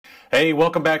Hey,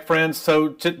 welcome back, friends. So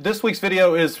this week's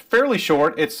video is fairly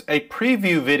short. It's a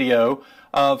preview video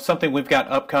of something we've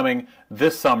got upcoming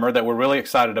this summer that we're really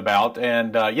excited about.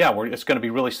 And it's going to be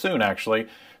really soon, actually.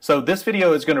 So this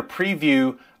video is going to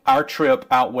preview our trip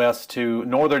out west to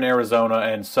northern Arizona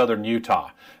and southern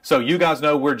Utah. So you guys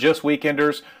know we're just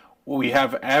weekenders. We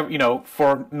have,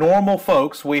 for normal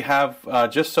folks, we have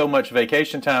just so much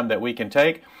vacation time that we can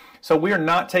take. So we are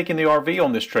not taking the RV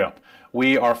on this trip.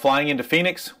 We are flying into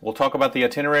Phoenix. We'll talk about the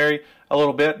itinerary a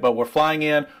little bit, but we're flying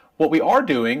in. What we are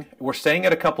doing, we're staying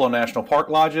at a couple of national park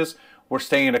lodges. We're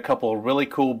staying at a couple of really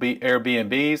cool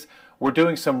Airbnbs. We're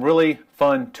doing some really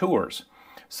fun tours.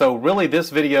 So really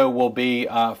this video will be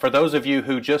for those of you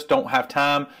who just don't have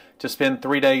time to spend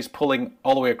 3 days pulling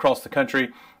all the way across the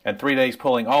country and 3 days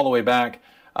pulling all the way back.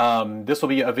 This will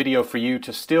be a video for you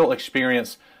to still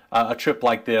experience a trip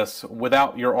like this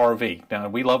without your RV. Now,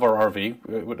 we love our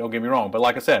RV, don't get me wrong, but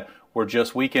like I said, we're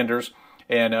just weekenders,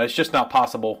 and it's just not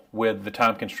possible with the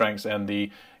time constraints and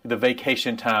the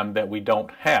vacation time that we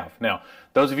don't have. Now,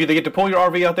 those of you that get to pull your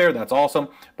RV out there, that's awesome,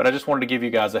 but I just wanted to give you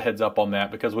guys a heads up on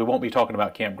that because we won't be talking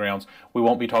about campgrounds. We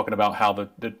won't be talking about how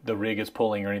the rig is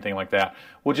pulling or anything like that.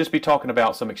 We'll just be talking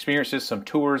about some experiences, some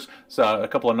tours, a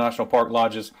couple of national park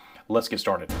lodges. Let's get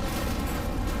started.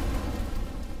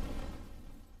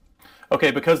 Okay,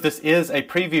 because this is a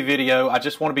preview video, I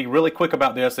just want to be really quick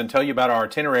about this and tell you about our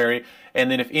itinerary.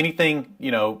 And then if anything,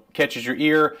 catches your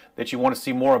ear that you want to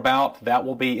see more about, that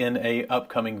will be in a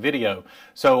upcoming video.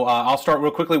 So I'll start real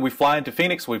quickly. We fly into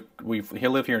Phoenix. We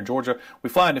live here in Georgia. We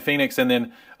fly into Phoenix, and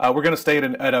then we're going to stay at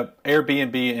an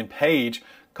Airbnb in Page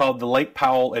called the Lake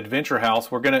Powell Adventure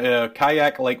House. We're going to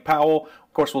kayak Lake Powell.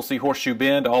 Of course, we'll see Horseshoe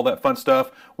Bend, all that fun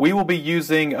stuff. We will be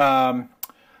using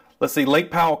let's see, Lake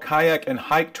Powell Kayak and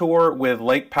Hike Tour with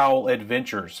Lake Powell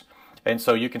Adventures. And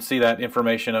so you can see that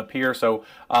information up here. So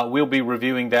we'll be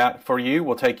reviewing that for you.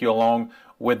 We'll take you along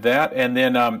with that. And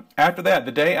then after that,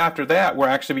 the day after that, we'll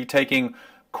actually be taking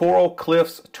Coral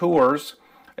Cliffs tours.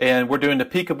 And we're doing the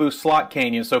Peekaboo Slot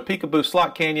Canyon. So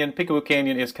Peekaboo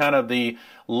Canyon is kind of the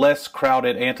less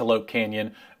crowded Antelope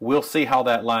Canyon. We'll see how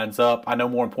that lines up. I know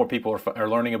more and more people are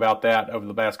learning about that over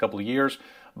the past couple of years.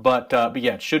 But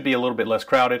yeah, it should be a little bit less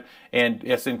crowded, and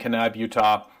it's in Kanab,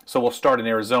 Utah. So we'll start in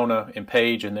Arizona in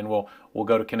Page, and then we'll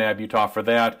go to Kanab, Utah for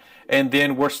that. And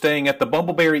then we're staying at the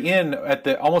Bumbleberry Inn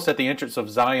almost at the entrance of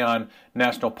Zion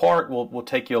National Park. We'll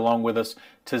take you along with us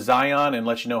to Zion and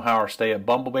let you know how our stay at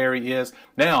Bumbleberry is.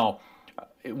 Now,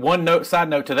 side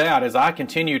note to that is I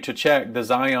continue to check the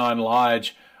Zion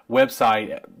Lodge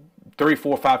website 3,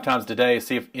 4, 5 times a day,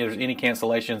 see if there's any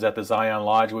cancellations at the Zion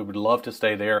Lodge. We would love to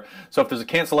stay there. So if there's a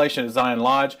cancellation at Zion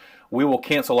Lodge, we will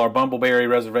cancel our Bumbleberry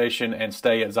reservation and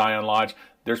stay at Zion Lodge.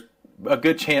 There's a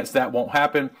good chance that won't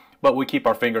happen, but we keep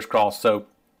our fingers crossed. So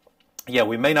yeah,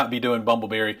 we may not be doing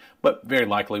Bumbleberry, but very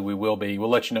likely we will be. We'll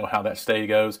let you know how that stay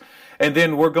goes. And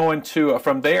then we're going to,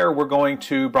 from there, we're going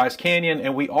to Bryce Canyon,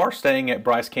 and we are staying at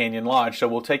Bryce Canyon Lodge. So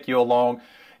we'll take you along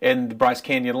in the Bryce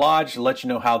Canyon Lodge, let you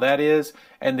know how that is.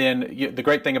 And then the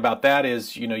great thing about that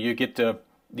is, you get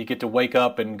to wake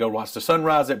up and go watch the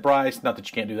sunrise at Bryce. Not that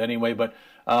you can't do that anyway, but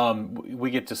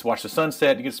we get to watch the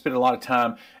sunset. You get to spend a lot of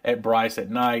time at Bryce at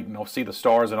night, and I'll see the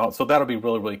stars and all. So that'll be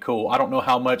really, really cool. I don't know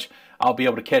how much I'll be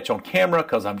able to catch on camera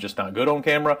because I'm just not good on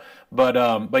camera.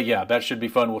 But yeah, that should be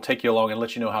fun. We'll take you along and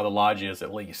let you know how the lodge is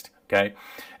at least. Okay,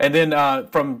 and then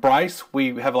from Bryce,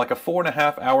 we have like a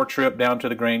 4.5-hour trip down to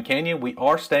the Grand Canyon. We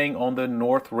are staying on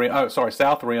the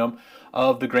south rim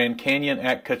of the Grand Canyon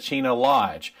at Kachina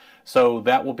Lodge. So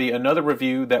that will be another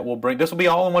review that we'll bring. This will be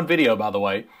all in one video, by the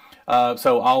way.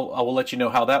 So I will let you know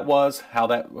how that was, how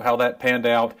that panned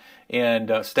out,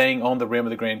 and staying on the rim of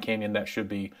the Grand Canyon. That should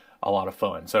be a lot of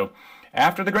fun. So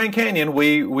after the Grand Canyon,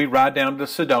 we ride down to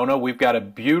Sedona. We've got a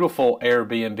beautiful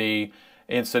Airbnb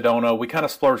in Sedona. We kind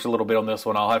of splurged a little bit on this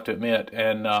one, I'll have to admit.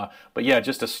 And but yeah,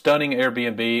 just a stunning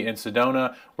Airbnb in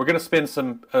Sedona. We're going to spend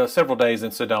several days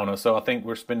in Sedona. So I think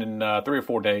we're spending 3 or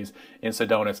 4 days in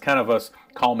Sedona. It's kind of us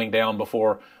calming down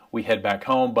before we head back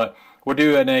home. But we're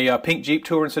doing a pink Jeep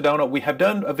tour in Sedona. We have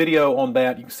done a video on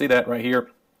that. You can see that right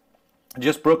here.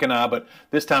 Just Brooke and I, but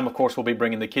this time, of course, we'll be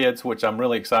bringing the kids, which I'm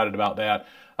really excited about that.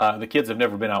 The kids have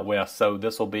never been out west, so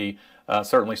this will be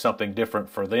certainly something different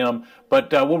for them.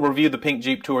 But we'll review the Pink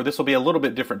Jeep tour. This will be a little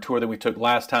bit different tour than we took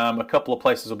last time. A couple of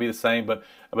places will be the same, but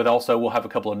also we'll have a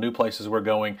couple of new places we're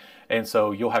going, and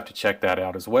so you'll have to check that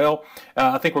out as well.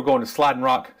 I think we're going to Sliding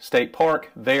Rock State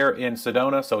Park there in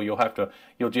Sedona, so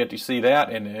you'll get to see that,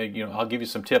 and I'll give you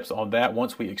some tips on that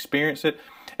once we experience it.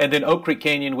 And then Oak Creek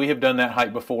Canyon, we have done that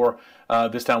hike before.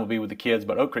 This time will be with the kids,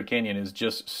 but Oak Creek Canyon is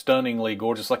just stunningly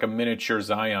gorgeous, like a miniature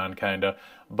Zion man, kind of.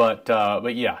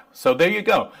 But yeah, so there you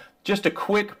go. Just a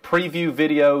quick preview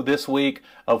video this week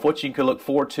of what you can look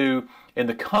forward to in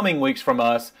the coming weeks from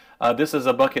us. This is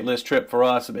a bucket list trip for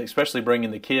us, especially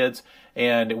bringing the kids,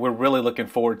 and we're really looking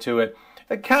forward to it.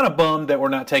 Kind of bummed that we're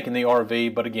not taking the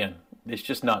RV, but again, it's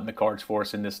just not in the cards for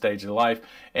us in this stage of life,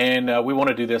 and we want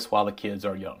to do this while the kids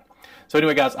are young. So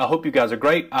anyway, guys, I hope you guys are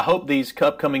great. I hope these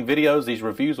upcoming videos, these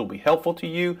reviews will be helpful to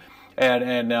you,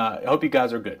 and I hope you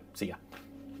guys are good. See ya.